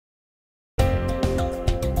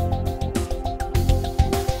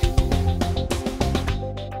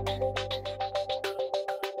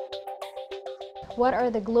what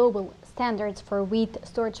are the global standards for wheat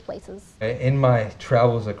storage places? In my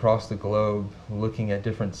travels across the globe, looking at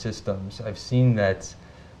different systems, I've seen that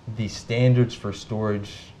the standards for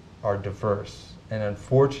storage are diverse and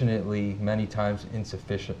unfortunately many times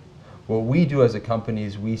insufficient. What we do as a company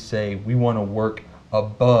is we say we want to work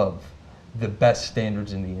above the best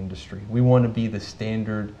standards in the industry. We want to be the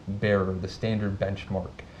standard bearer, the standard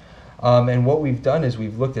benchmark. And what we've done is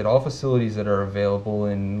we've looked at all facilities that are available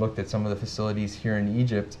and looked at some of the facilities here in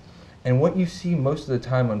Egypt. And what you see most of the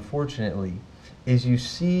time, unfortunately, is you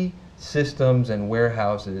see systems and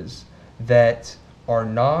warehouses that are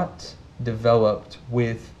not developed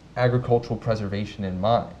with agricultural preservation in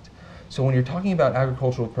mind. So when you're talking about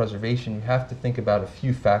agricultural preservation, you have to think about a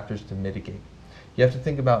few factors to mitigate. You have to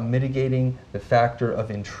think about mitigating the factor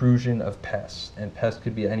of intrusion of pests. And pests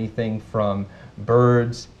could be anything from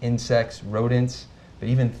birds, insects, rodents, but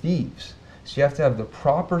even thieves. So you have to have the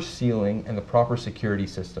proper sealing and the proper security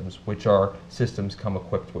systems, which our systems come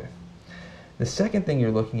equipped with. The second thing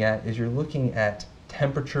you're looking at is you're looking at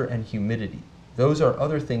temperature and humidity. Those are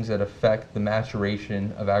other things that affect the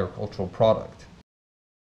maturation of agricultural product.